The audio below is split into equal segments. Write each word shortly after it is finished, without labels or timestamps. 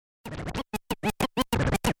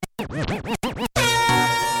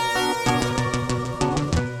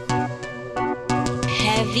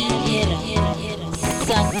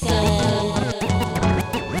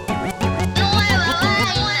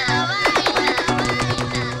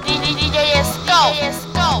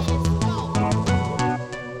Scuff.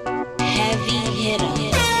 Heavy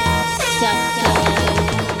hitter, sucker.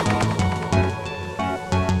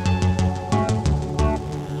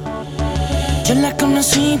 Yo la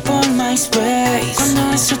conocí por MySpace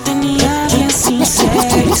cuando eso tenía 16.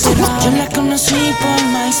 Yo la conocí por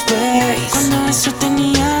MySpace cuando eso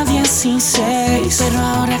tenía 16. Pero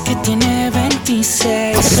ahora que tiene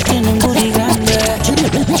 26, tiene un booty grande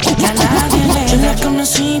que a nadie le da. Yo la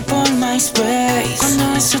conocí por MySpace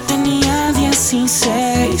cuando eso tenía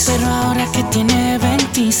 16. Pero ahora que tiene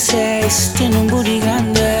 26, tiene un booty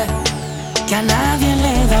grande que a nadie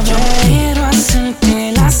le da. Yo quiero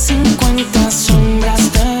hacerte las 50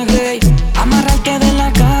 sombras de Grey, amarrarte de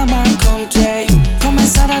la cama con Jay,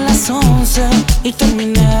 comenzar a las 11 y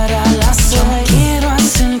terminar a las 6. Yo quiero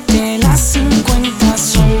hacerte las 50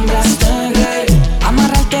 sombras de Grey,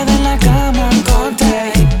 amarrarte de la cama con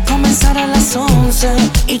Jay, comenzar a las 11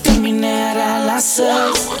 y terminar a las 6.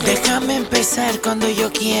 Déjame empezar cuando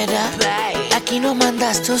yo quiera, aquí no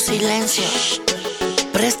mandas tu silencio.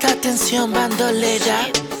 Presta atención, bandolera,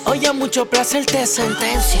 hoy a mucho placer te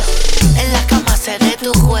sentencio. En la cama seré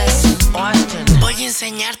tu juez, voy a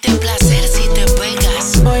enseñarte placer si te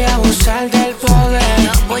pegas. Voy a abusar del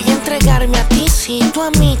poder, voy a entregarme a ti si tú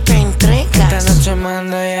a mí te entregas. Esta noche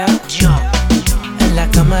mando yo, en la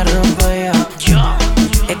cama rompo yo.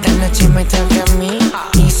 Esta noche me toca a mí,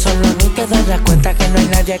 y solo a mí te darás cuenta que no hay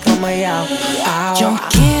nadie como yo. Yo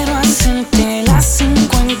quiero hacerte las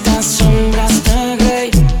 50 sombras de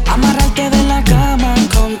Grey, amarrarte de la cama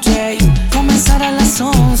con Jay, comenzar a las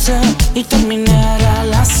 11 y terminar a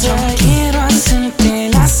las 6. Yo quiero hacerte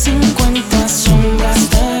las 50 sombras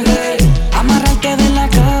de Grey, amarrarte de la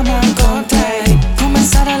cama con Jay,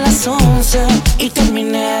 comenzar a las 11 y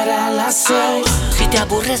terminar a las 6. Si te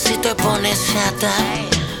aburres, si te pones chata,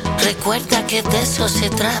 recuerda que de eso se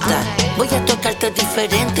trata. Voy a tocarte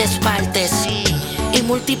diferentes partes y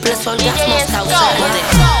múltiples orgasmos causales.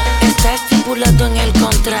 Está estipulado en el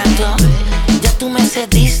contrato, ya tú me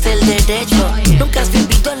cediste el derecho. Nunca has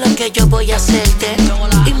vivido lo que yo voy a hacerte,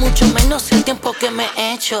 y mucho menos el tiempo que me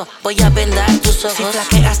he hecho. Voy a vendar tus ojos, si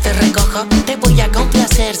flaqueas te recojo. Te voy a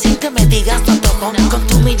complacer sin que me digas no toco. Con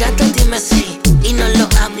tu mirada dime sí y no lo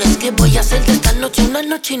hables, que voy a hacer de esta noche una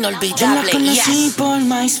noche inolvidable. Yo la conocí por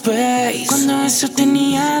MySpace cuando eso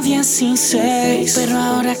tenía 16. Pero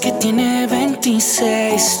ahora que tiene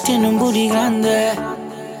 26, tiene un booty grande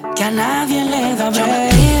que a nadie le da. Yo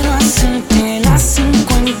quiero hacerte las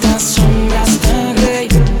 50 sombras de Grey,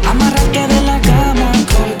 amarrarte de la cama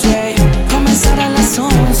con Jay, comenzar a las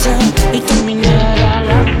 11 y terminar a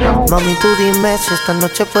las 2. Mami, tú dime si esta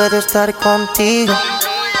noche puedo estar contigo.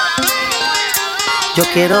 Yo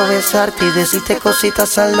quiero besarte y decirte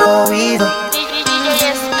cositas al oído.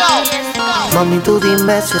 Mami, tú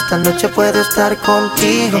dime si esta noche puedo estar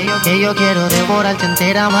contigo. Que yo quiero devorarte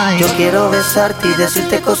entera, más. Yo quiero besarte y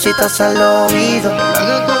decirte cositas al oído.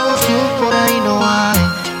 Algo como tú por ahí no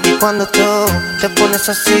hay. Y cuando tú te pones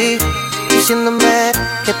así, diciéndome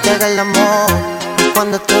que te haga el amor. Y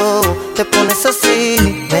cuando tú te pones así,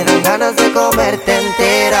 me dan ganas de comerte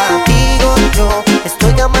entera. Digo yo,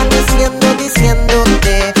 estoy amaneciendo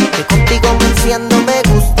diciéndote que contigo me enciendo, me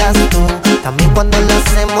gustas tú. También cuando lo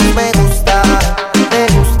hacemos me gusta, me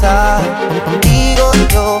gusta. Contigo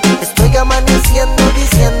yo estoy amaneciendo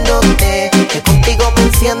diciéndote que contigo me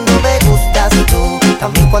enciendo, me gustas tú.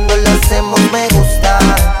 También cuando lo hacemos me gusta,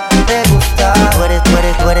 me gusta.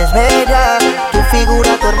 Tú eres bella, tu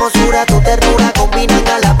figura, tu hermosura, tu ternura combinan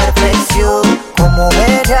a la perfección. Como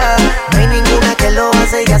bella, no hay ninguna que lo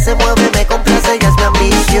hace, ella se mueve, me complace, ella es mi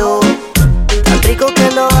ambición. Tan rico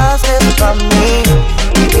que lo haces pa' mí,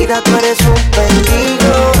 mi vida tú eres un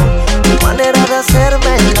peligro. Tu manera de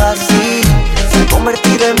hacérmelo así se ha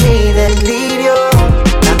convertido en mi delirio.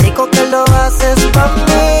 Tan rico que lo haces pa'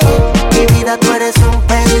 mí, mi vida tú eres un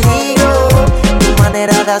peligro. Tu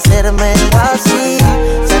manera de hacérmelo así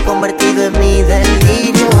se ha convertido en mi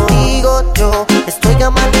delirio. Digo yo, estoy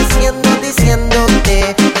amaneciendo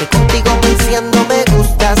diciéndote que contigo me enciendo, me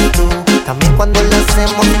gustas tú. También cuando lo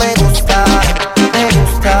hacemos me gusta, me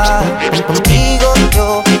gusta. Contigo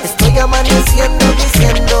yo estoy amaneciendo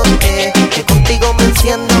diciéndote que contigo me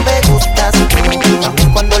enciendo, me gustas tú.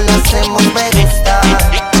 También cuando lo hacemos me gusta,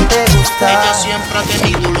 me gusta. Ella siempre ha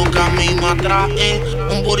tenido lo que a mí me atrae,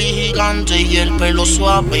 un booty gigante y el pelo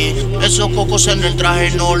suave. Esos cocos en el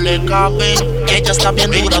traje no le caben. Ella está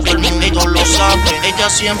bien dura, todo el mundo lo sabe. Ella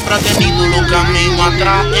siempre ha tenido lo que a mí me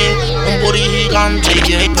atrae, un booty gigante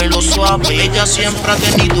y el pelo suave. Ella siempre ha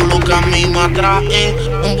tenido lo que a mí me atrae,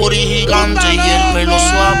 un booty gigante y el pelo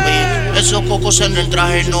suave. Esos cocos en el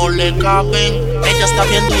traje no le caben. Ella está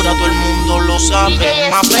bien dura, todo el mundo lo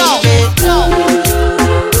sabe. My baby,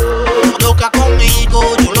 loca conmigo,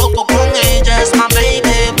 yo loco con ella, es my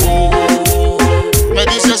baby. Me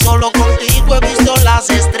dice solo contigo he visto las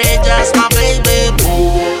estrellas, my baby.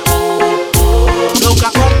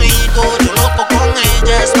 Loca conmigo, yo loco con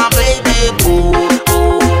ella, es my baby.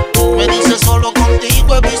 Me dice solo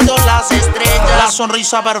contigo he visto las estrellas. La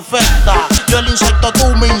sonrisa perfecta, yo el insecto, tú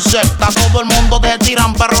me insectas. Todo el mundo te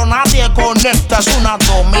tiran pero nadie conecta. Es una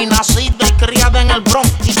domina nacida y criada en el Bronx.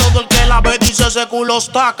 Y todo el que la ve dice ese culo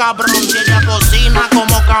está cabrón. Si ella cocina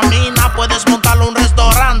como camina, puedes montarle un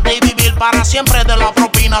restaurante y vivir para siempre de la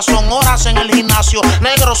propina. Son horas en el gimnasio,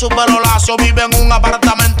 negro su pelo lacio. Vive en un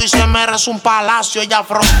apartamento y se merece un palacio. Ella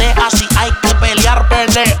frontea, si hay que pelear,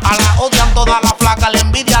 pelea. A la odian todas las flacas, le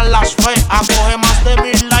envidian las feas. Acoge más de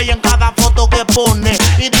 1000 likes en cada foto que pone.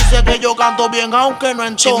 Y dice que yo canto bien aunque no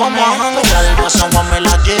entone. Si vamos a janguear, más agua me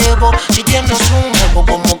la llevo. Si tienes un jevo,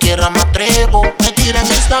 como quiera me atrevo. Me tira en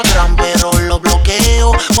Instagram pero lo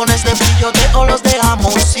bloqueo. Con este brilloteo los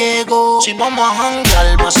dejamos ciegos. Si vamos a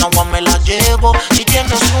janguear, más agua me la llevo. Si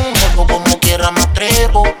tienes un jevo, como quiera me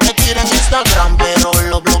atrevo. Me tira en Instagram pero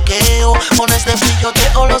lo bloqueo. Con este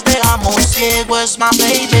brilloteo los dejamos ciegos. Es my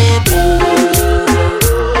baby.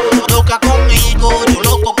 Loca conmigo, yo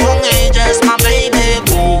loco con ella, es my baby.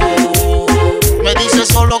 Me dice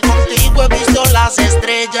solo contigo he visto las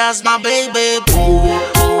estrellas, my baby.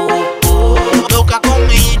 Loca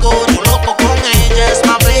conmigo, yo loco con ella, es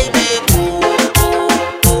my baby.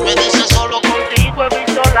 Me dice solo contigo he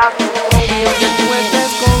visto las estrellas. Que tú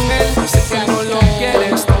estés con él, sé que no lo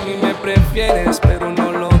quieres, tú a mí me prefieres, pero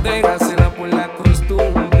no lo dejas, será por la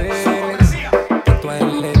costumbre que tú a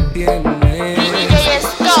él le tienes.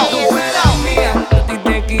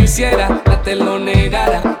 Quisiera, no te lo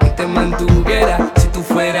negara y te mantuviera. Si tú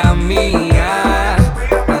fueras mía,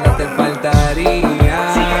 nada te faltaría.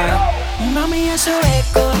 Mami, eso es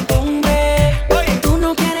costumbre. Tú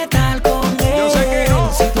no quieres estar con él. Yo sé que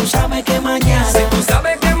no. Si tú sabes que mañana, Si tú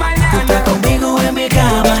sabes que mañana tú estás conmigo en mi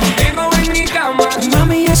cama. conmigo en mi cama.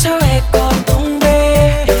 Mami, eso es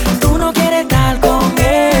costumbre. Tú no quieres estar con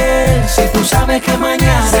él. Si tú sabes que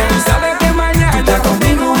mañana, Si tú sabes que tú mañana estás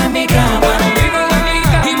conmigo en mi cama.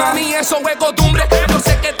 y mami, eso es costumbre. Yo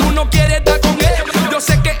sé que tú no quieres estar con él. Yo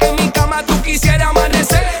sé que en mi cama tú quisieras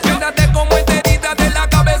amanecer. Quédate como enterita de la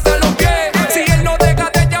cabeza a los pies. Si él no deja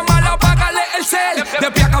de llamar, apágale el cel.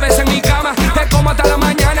 De pie a cabeza en mi cama, te como hasta la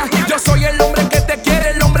mañana. Yo soy el hombre que te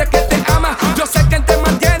quiere, el hombre que te ama. Yo sé que él te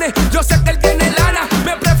mantiene, yo sé que él tiene lana.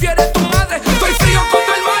 Me prefiere tu madre, estoy frío con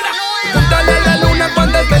tu hermana. Pregúntale a la luna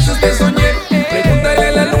cuántas veces te soñé. Pregúntale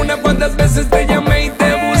a la luna cuántas veces te llamé y te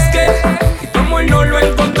busqué. Y tu amor no lo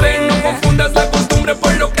encontré. No confundas la costumbre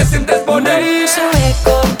por lo que sientes por Mami, él. eso es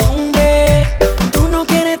costumbre. Tú no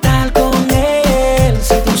quieres estar con él.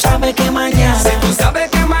 Si tú sabes que mañana, Si tú sabes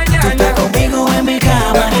que tú mañana estás conmigo en mi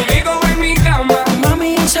cama. conmigo en mi cama.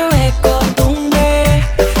 Mami, eso es costumbre.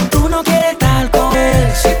 Tú no quieres estar con él.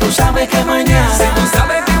 Si tú sabes que mañana, Si tú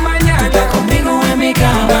sabes que tú mañana estás conmigo en mi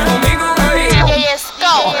cama. conmigo en mi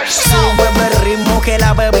cama. Sube el ritmo que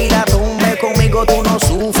la bebida tumbe. Conmigo tú no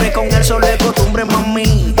sufres, con él solo es costumbre,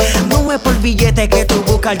 mami. No es por billete que tú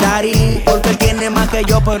buscas al daddy, porque él tiene más que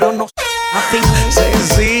yo, pero no así.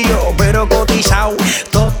 Sencillo, pero cotizado.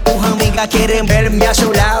 Todas tus amigas quieren verme a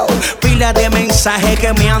su lado. Pila de mensajes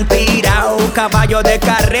que me han tirado. Caballo de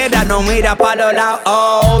carrera, no mira pa' los lados.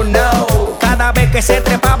 Oh no, cada vez que se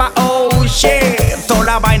trepaba, oh shit. Toda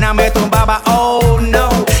la vaina me tumbaba, oh no.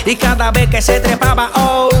 Y cada vez que se trepaba,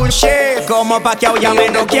 oh shit. Como paqueado ya me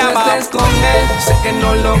noqueaba. Tú estés con él, sé que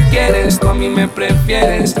no lo quieres, tú a mí me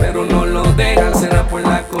prefieres, pero no lo dejas, será por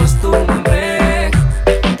la costumbre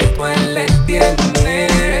que tú a él le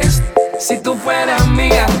tienes. Si tú fueras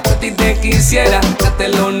mía, a ti te quisiera, no te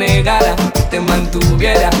lo negara y te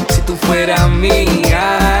mantuviera. Si tú fueras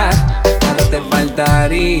mía, nada te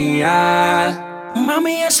faltaría.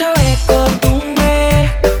 Mami, eso es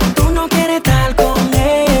costumbre. Tú no quieres estar con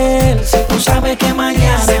él. Si tú sabes que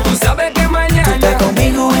mañana, Si tú sabes que tú mañana estás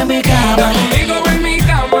conmigo en mi cama. conmigo en mi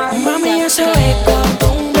cama. Mami, eso es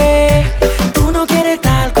costumbre. Tú no quieres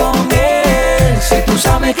estar con él. Si tú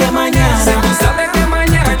sabes que mañana, Si tú sabes que tú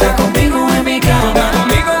mañana estás conmigo en mi cama.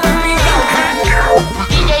 conmigo en mi cama.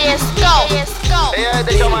 DJ Scuff. Ella es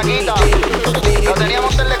de chamaquita, lo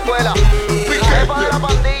teníamos en la escuela. Jefa de la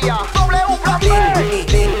pandilla, W Plan B.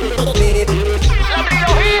 La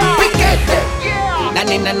trilogía. Yeah. La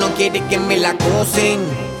nena no quiere que me la gocen,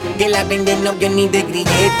 que la venden no ni de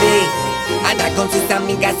grillete. Anda con sus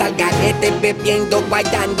amigas al garete, bebiendo,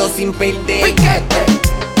 guayando sin perder.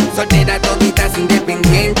 Soltera, toditas,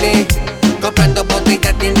 independiente. comprando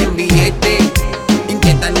botellas tienen billete.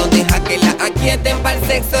 Inquieta no deja que la aquieten, para el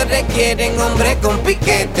sexo requieren hombre con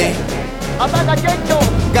piquete. Ataca, Checho.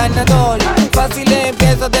 Ganador, fácil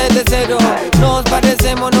empieza desde cero. Nos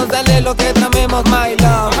parecemos, nos sale lo que tramemos, my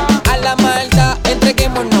love. A la maldad,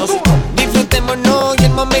 entreguémonos, disfrutémonos y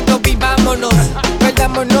el momento vivámonos.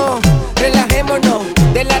 Perdámonos, relajémonos,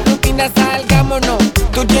 de la rutina salgámonos.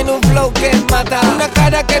 Tú tienes un flow que mata, una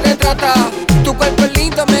cara que retrata. Tu cuerpo es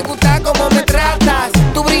lindo, me gusta como me tratas.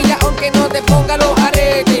 Tú brillas aunque no te ponga los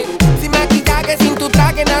aretes. Sin maquillaje, sin tu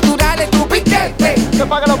traje natural, es tu piquete. Que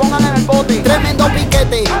pa' que lo pongan en el bote. Tremendo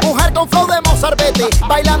piquete, mujer con flow de Mozarbete,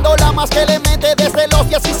 bailando la más que le mete desde los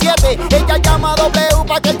 17. Ella llama W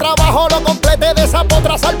pa' que el trabajo lo complete. De esa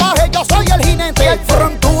potra salvaje yo soy el jinete.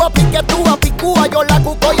 Frontúa, piquetúa, picúa, yo la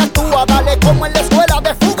cuco y actúa. Dale como en la escuela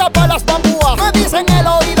de fuga pa' las bambúas. Me dicen el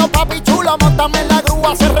oído, papi chulo, montame en la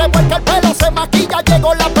grúa. Se revuelca el pelo, se maquilla,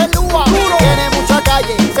 llegó la pelúa. Tiene mucha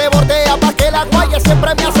calle, se bordea pa' que la guaye.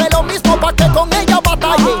 Siempre me hace lo mismo pa' que con ella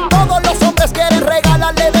batalle. Todos los hombres quieren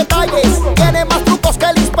regalarle detalles. Tiene más trucos que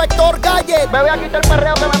el inspector Gadget. Bebé, aquí está el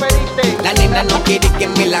perreo que me pediste. La nena no quiere que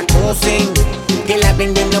me la acosen, que la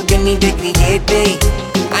venden no que ni de grillete.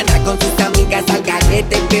 Anda con sus amigas al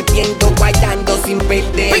garete, bebiendo, guayando sin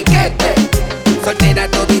perder. Piquete. Soltera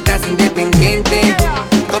toditas independientes,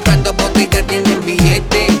 comprando botellas tienen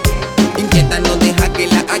billete. Inquieta no deja que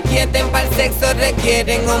la aquieten, para el sexo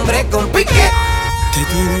requieren hombre con piquete. Te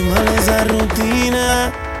tiene mal esa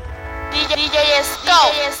rutina.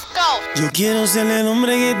 Scuff. Yo quiero ser el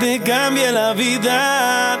hombre que te cambie la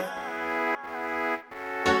vida.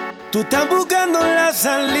 Tú estás buscando la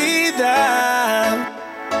salida.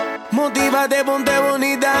 Motívate, ponte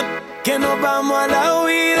bonita, que nos vamos a la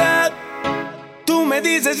huida. Tú me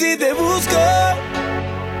dices si te busco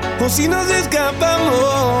o si nos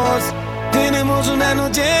escapamos. Tenemos una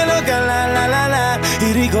noche loca, la,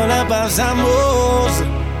 y rico la pasamos.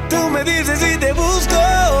 Tú me dices si te busco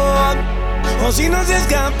o si nos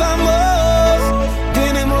escapamos.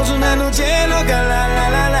 Tenemos una noche loca,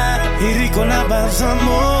 la, y rico la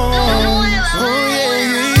pasamos.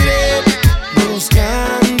 Oye, iré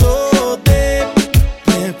buscándote,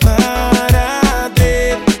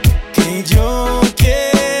 prepárate, que yo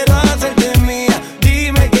quiero hacerte mía.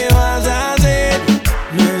 Dime qué vas a hacer,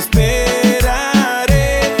 no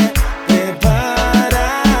esperaré.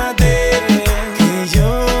 Prepárate, que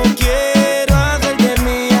yo quiero hacerte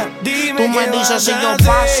mía. Dime. Tú me dices si yo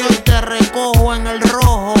paso y te recojo en el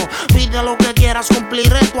rojo. Pide lo que quieras,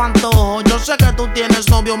 cumpliré tu antojo. Yo sé que tú tienes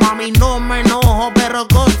novio, mami, no me enojo, pero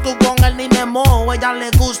tú con él ni me mojo. Ella le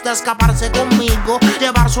gusta escaparse conmigo,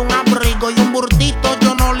 llevarse un abrigo y un burdito.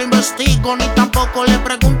 Yo no lo investigo, ni tampoco le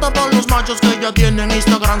pregunto por los machos que ella tiene en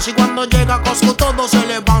Instagram. Si cuando llega a Costco todos se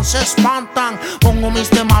le van, se espantan. Pongo mis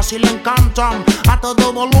temas y le encantan a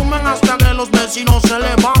todo volumen hasta que los vecinos se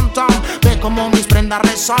levantan. Ve como mis prendas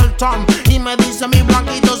resaltan y me dice mi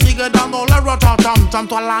blanquito sigue dándole ratatam.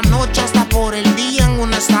 Tanto a la noche hasta por el día, en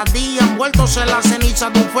una estadía, envueltos en la ceniza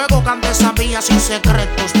de un fuego que antes había sin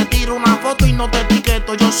secretos. Te tiro una foto y no te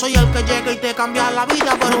etiqueto. Yo soy el que llega y te cambia la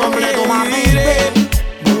vida por completo, mami.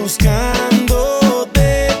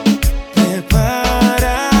 Buscándote,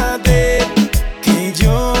 prepárate, que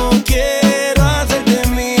yo quiero hacerte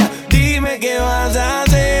mía. Dime qué vas a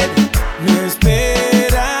hacer, no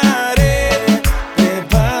esperaré.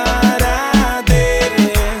 Prepárate,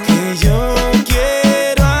 que yo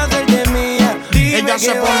quiero hacerte mía. Dime. Ella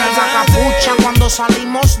se pone la capucha cuando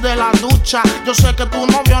salimos de la ducha. Yo sé que tu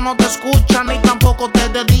novio no te escucha, ni tampoco te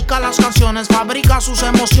dedica las canciones. Fabrica sus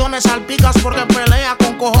emociones, salpicas porque pelea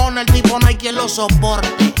con cojones. El tipo no hay quien lo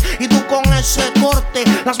soporte. Y tú con ese corte,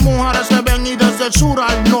 las mujeres te ven y desde el sur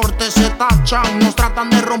al norte se tachan. Nos tratan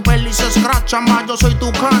de romper y se escrachan. Más yo soy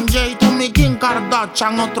tu Kanye y tú mi Kim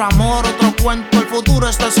Kardashian. Otro amor, otro cuento, el futuro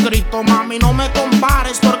está escrito. Mami, no me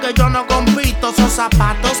compares porque yo no compito. Son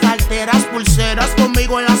zapatos, carteras, pulseras,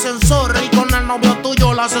 conmigo el ascensor y con el novio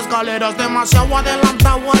tuyo las escaleras. Demasiado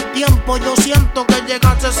adelantado al tiempo, yo siento que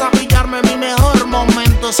llegaste a pillarme mi mejor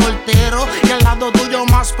momento soltero y al lado tuyo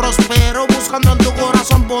más prospero, buscando en tu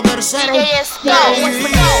corazón poder ser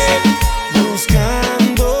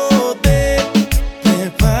buscándote,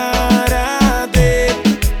 prepárate,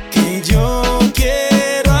 que yo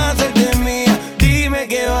quiero hacerte mía. Dime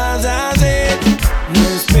qué vas a hacer, no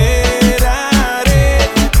esperaré.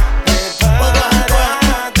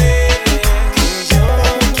 Prepárate, que yo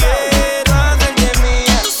quiero hacerte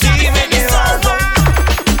mía. Dime qué vas a hacer.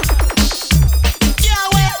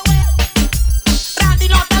 Randy,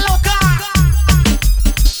 no te loca.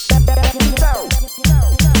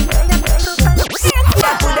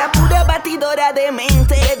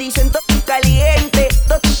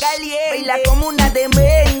 caliente. Baila como una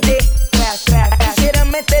demente. Quisiera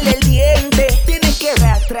meterle el diente. Tiene que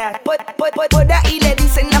por ahí le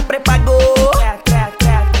dicen la prepago.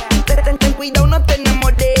 Ten cuidado, no te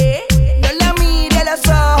enamoré. No la mire a los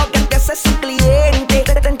ojos que te hace su cliente.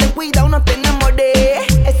 Ten cuidado, no te enamoré.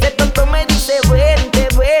 Ese tonto me dice vente.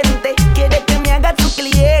 Quiere que me haga su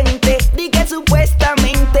cliente. Diga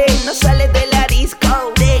supuestamente no sale de la disco.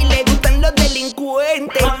 Y le gustan los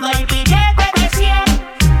delincuentes. Cuando hay billete de 100,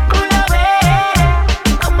 tú lo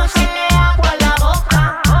ves como se le agua la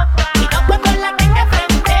boca. Y no cuando la tenga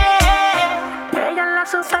frente, ella la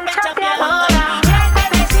super chapeadora.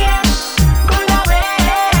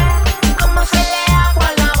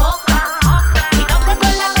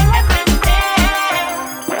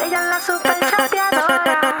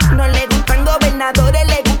 No le gustan gobernadores,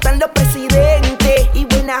 le gustan los presidentes y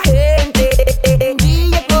buena gente.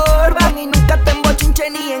 Guille Corban y nunca te embochinche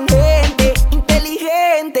ni en gente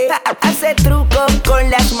inteligente. Hace trucos con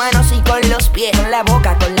las manos y con los pies, con la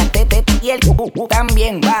boca, con la tete y el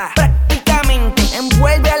también va. Prácticamente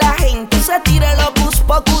envuelve a la gente, se tira los bus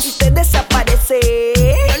pocus y te desaparece.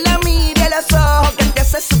 No la mire a los ojos que te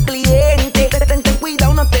hace su cliente. Ten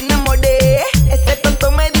cuidado, no te enamoré. Ese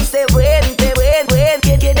tonto me dice vente.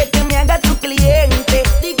 Quiere que me haga su cliente.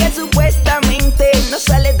 Diga supuestamente no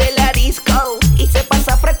sale de la disco y se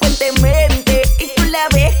pasa frecuentemente. Y tú la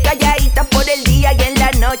ves calladita por el día y en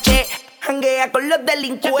la noche janguea con los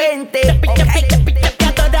delincuentes. A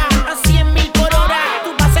 100.000 por hora,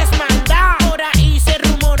 tú pases manda. Por ahí se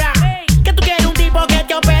rumora que tú quieres un tipo que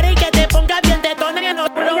te opere y que te ponga bien de tono y no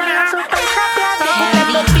brona. No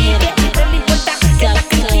lo pique, no le importa que la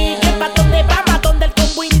critique. Pa' donde va, pa' donde el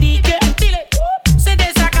combo indique. Se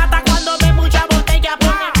desacata cuando ve mucha botella.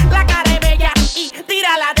 Pone la cara es bella y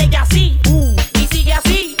tira la de ella así. Y sigue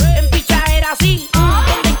así, en pichadera así.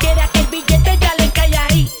 Donde quiera que el billete ya le cae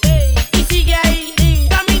ahí. Y sigue ahí,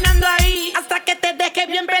 caminando ahí, hasta que te deje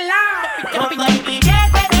bien pelado. Cuando hay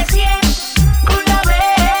billete de 100, tú lo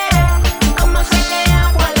ves como se le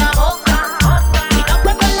agua la boca. Y no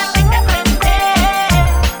cuando la tenga frente,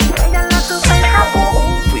 ella la supera.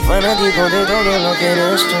 Fui fanático de todo lo que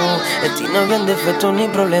eres tú. En ti no habían defectos ni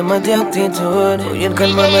problemas de actitud. Hoy el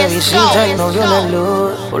calma me visita y no vio la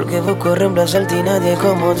luz, porque busco reemplazarte y nadie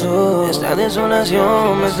como tú. Esta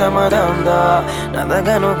desolación me está matando. Nada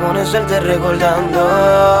gano con estarte recordando.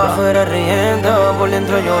 Por fuera riendo, por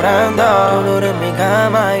dentro llorando. Dolor en mi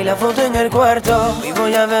cama y la foto en el cuarto. Hoy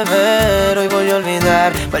voy a beber, hoy voy a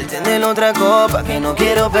olvidar. Bartender otra copa que no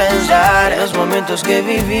quiero pensar. Los momentos que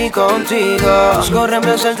viví contigo. Busco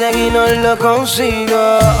reemplazarte y no lo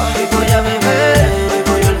consigo. Hoy voy a beber, hoy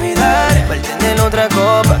voy a olvidar. Bartender otra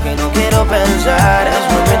copa que no quiero pensar. Los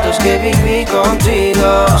momentos que viví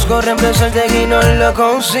contigo. Busco reemplazarte y no lo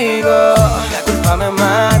consigo. La culpa me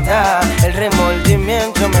mata, el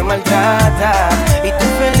remordimiento me maltrata. Y tú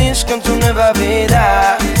feliz con tu nueva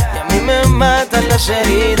vida, y a mí me matan las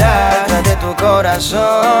heridas detrás de tu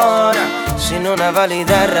corazón, sin una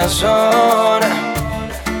válida razón.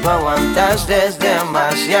 Tú aguantaste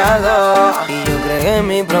demasiado y yo creé en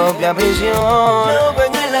mi propia prisión. No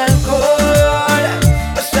en el alcohol,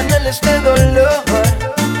 pasan este dolor,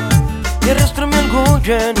 y arrastro mi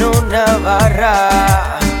orgullo en una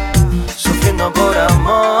barra, sufriendo por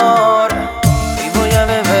amor. Y voy a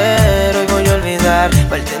beber, hoy voy a olvidar.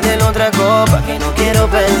 Bartender otra copa que no quiero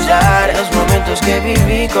pensar. Los momentos que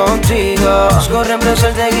viví contigo. Busco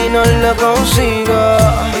reemplazarte y no lo consigo.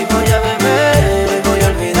 Y voy a beber, hoy voy a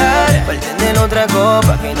olvidar. Bartender otra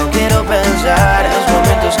copa que no quiero pensar. Los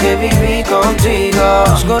momentos que viví contigo.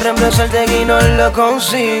 Busco reemplazarte y no lo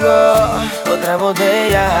consigo. Otra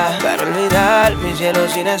botella para olvidar mi cielo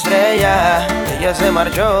sin estrella. Ella se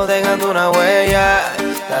marchó dejando una huella.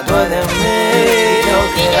 Tatué de mí lo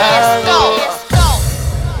que hago.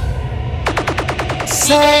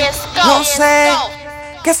 Yo sé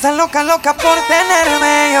que estás loca por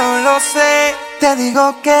tenerme, yo lo sé. Te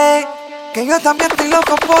digo que yo también estoy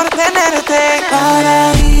loco por tenerte.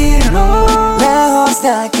 Para irnos lejos de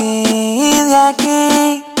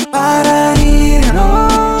aquí, para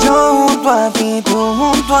irnos yo junto a ti, tú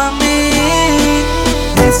junto a mí.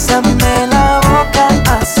 Bésame la boca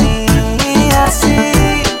así,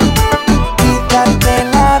 así. Quítate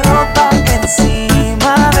la ropa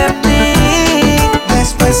encima de mí.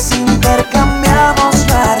 Después intercambiamos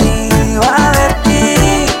la arriba de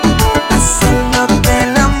ti, haciéndote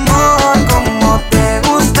el amor como te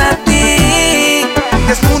gusta a ti.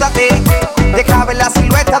 Desnúdate, deja ver la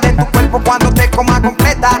silueta de tu cuerpo cuando te coma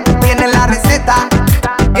completa. Tienes la receta,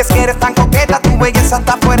 y es que eres tan coqueta, tu belleza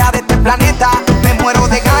está fuera de este planeta. Me muero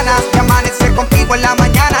de ganas de amanecer contigo en la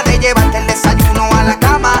mañana, de llevarte el desayuno a la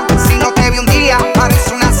cama.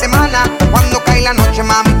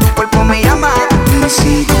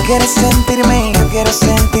 quieres sentirme, yo quiero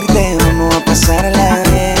sentirte. Vamos a pasarla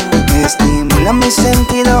bien. Me estimula mi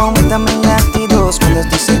sentido, aumenta mis latidos cuando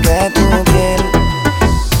estoy cerca de tu piel.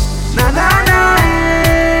 Na na na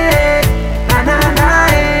na na na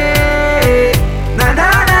na na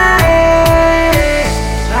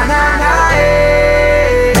na na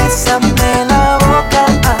bésame la boca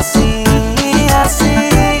así, así.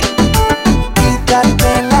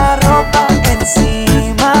 Quítate la ropa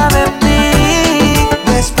encima de mí.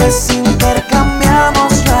 Después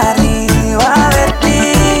intercambiamos lo arriba de ti,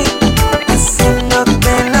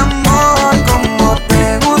 haciéndote el amor como te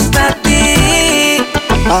gusta a ti.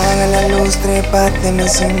 Apaga la luz, trépate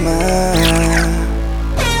encima.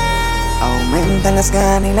 Aumenta las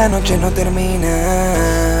ganas y la noche no termina.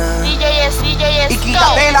 Y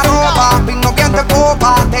quítate la ropa, vino que te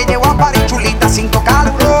copa. Te llevo a París chulita sin tocar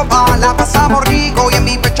la ropa. La pasamos rico y en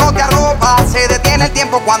mi pecho te arropa. Se detiene el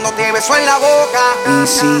tiempo cuando te beso en la boca. Y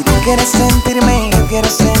si tú quieres sentirme, yo quiero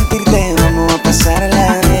sentirte. Vamos a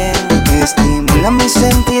pasarla bien. Me estimula mi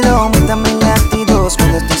sentido, aumenta mis latidos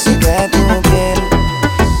cuando estoy cerca de tu piel.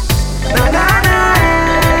 Na na na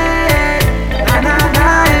na na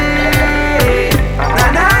na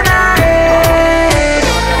na na na.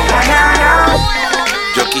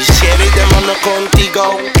 Yo quisiera ir de mano contigo,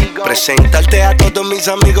 presentarte a todos mis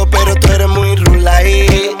amigos, pero tú eres muy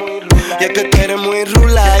rulay. Y es que tú eres muy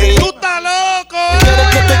rulay. ¡Tú estás loco! Quiero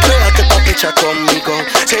que te creas que papi echa conmigo.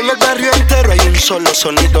 Si en el barrio entero hay un solo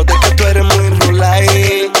sonido de que tú eres muy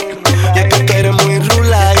rulay. Y es que tú eres muy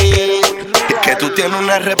rulay. Es que tú tienes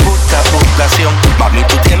una reputación. Mami,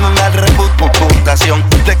 tú tienes una reputación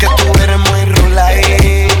de que tú eres muy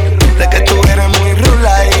rulay. De que tú eres muy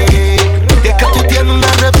rulay. Y es que tú tienes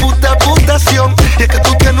una reputación. Y es que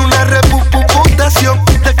tú tienes una reputación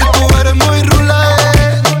de que tú eres muy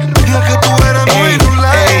rulay. Y es que tú eres muy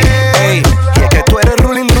rulay. Y es que tú eres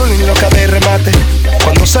ruling, loca de remate.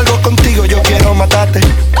 Cuando salgo contigo yo quiero matarte.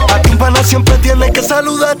 A tu pana siempre tienes que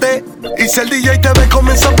saludarte. Y si el DJ te ve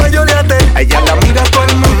comienza a payolearte. Ella la mira a todo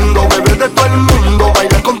el mundo, bebe de todo el mundo,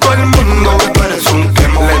 baila con todo el mundo. Tú eres un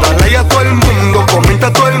quemo. Le da like a todo el mundo, comenta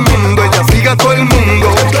a todo el mundo. Ella sigue a todo el mundo.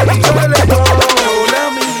 Yo la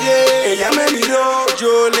miré, ella me miró,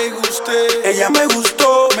 yo le gusté. Ella me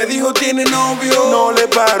gustó, me dijo tiene novio, no le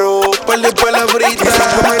paró. Par de palabritas,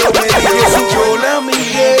 primero me dio. Yo la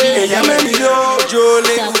miré, ella me miró, yo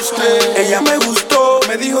le gusté. Ella me gustó,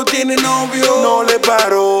 me dijo tiene novio, no le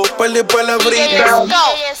paró. Par de palabritas,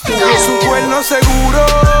 es un cuerno seguro,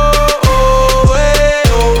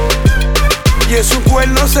 y es un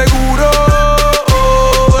cuerno seguro,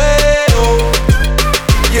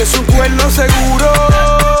 y es un cuerno seguro,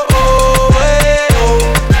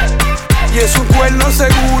 y es un cuerno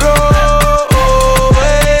seguro,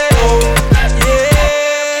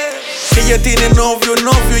 Ella tiene novio,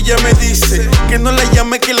 ella me dice que no la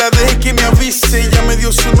llame, que la deje, que me avise. Ella me dio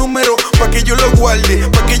su número pa' que yo lo guarde,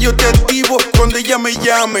 pa' que yo te activo cuando ella me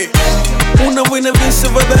llame. Una buena bien se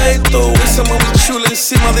va a dar esto, esa mami chula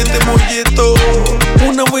encima de este molleto.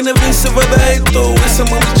 Una buena bien se va a dar esto, esa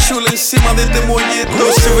mami chula encima de este molleto.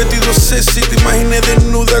 Ese vestido sexy, te imaginé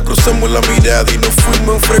desnuda, cruzamos la mirada y nos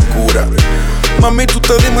fuimos en frescura. Mami, tú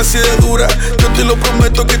estás demasiado dura, yo te lo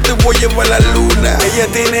prometo que te voy a llevar a la luna. Ella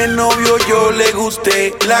tiene novio, yo le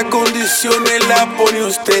gusté, las condiciones las pone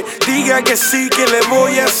usted. Diga que sí, que le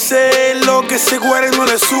voy a hacer lo que se guarde no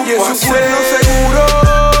le supo. Y es un cuerno seguro,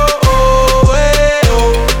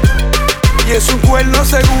 y es un cuerno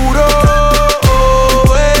seguro,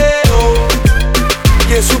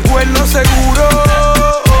 y es un cuerno seguro,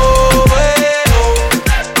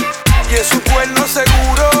 y es un cuerno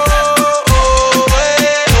seguro.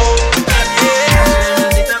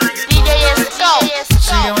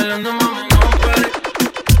 Sigue bailando, mami, no pare.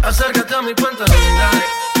 Acércate a mi pantalón, dale.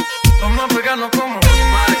 Vamos a pegarnos como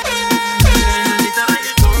animales. Necesita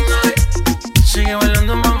reggaetón, dale. Sigue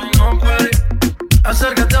bailando, mami, no pare.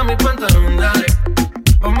 Acércate a mi pantalón, dale.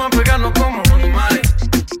 Vamos a pegarnos como animales.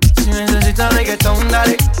 Si necesitas reggaetón,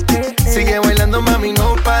 dale. Sigue bailando, mami,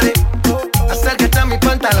 no pare. Acércate a mi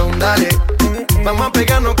pantalón, dale. Vamos a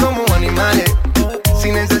pegarnos como animales.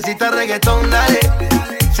 Si necesitas reggaetón, dale.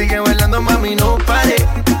 Sigue bailando, mami, no pare.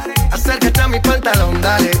 Acércate a mi pantalón,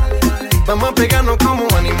 dale. Vamos a pegarnos como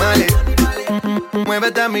animales.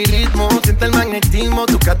 Muévete a mi ritmo, siente el magnetismo.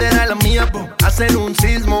 Tu cadera es la mía, hacen un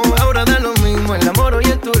sismo. Ahora da lo mismo, el amor y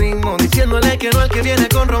el turismo. Diciéndole que no al que viene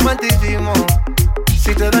con romanticismo.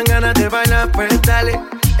 Si te dan ganas de bailar, pues dale.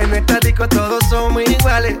 En esta disco todos somos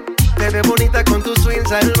iguales. Te ves bonita con tu swing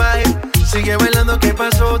salvaje. Sigue bailando, ¿qué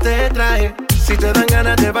pasó? Te traje. Si te dan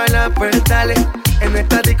ganas de bailar, pues dale. En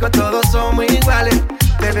esta disco todos somos iguales.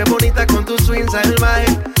 Te ves bonita con tu swing salvaje.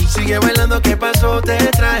 Sigue bailando, ¿qué pasó? Te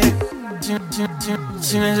traje.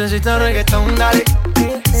 Si necesitas reggaetón, dale.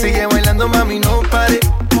 Sigue bailando, mami, no pare.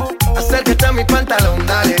 Acércate a mi pantalón,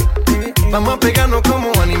 dale. Vamos a pegarnos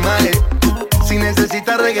como animales. Si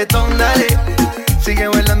necesitas reggaetón, dale. Sigue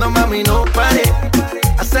bailando, mami, no pare.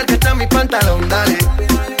 Acércate a mi pantalón, dale.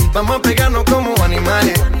 Vamos a pegarnos como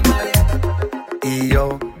animales. Y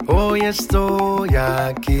yo hoy estoy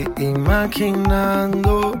aquí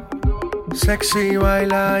imaginando. Sexy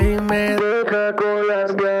baila y me deja con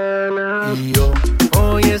las ganas. Y yo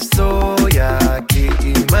hoy estoy aquí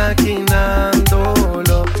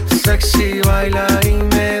imaginándolo. Sexy baila y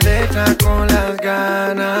me deja con las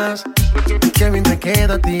ganas. Qué bien te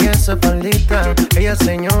queda a ti esa faldita. Ella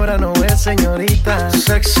señora, no es señorita.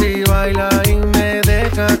 Sexy baila y me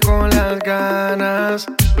deja con las ganas.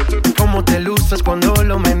 Cómo te luces cuando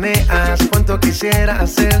lo meneas. Cuánto quisiera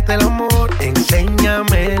hacerte el amor.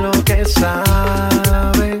 Enséñame lo que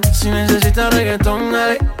sabes. Si necesitas reggaetón,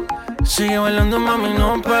 dale. Sigue bailando, mami,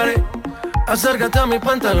 no pare. Acércate a mi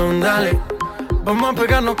pantalón, dale. Vamos a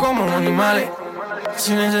pegarnos como animales.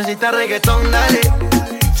 Si necesitas reggaetón, dale.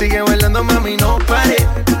 Sigue bailando, mami, no pare.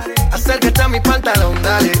 Acércate a mi pantalón,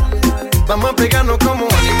 dale. Vamos a pegarnos como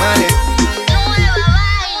animales.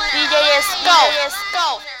 DJ Scuff.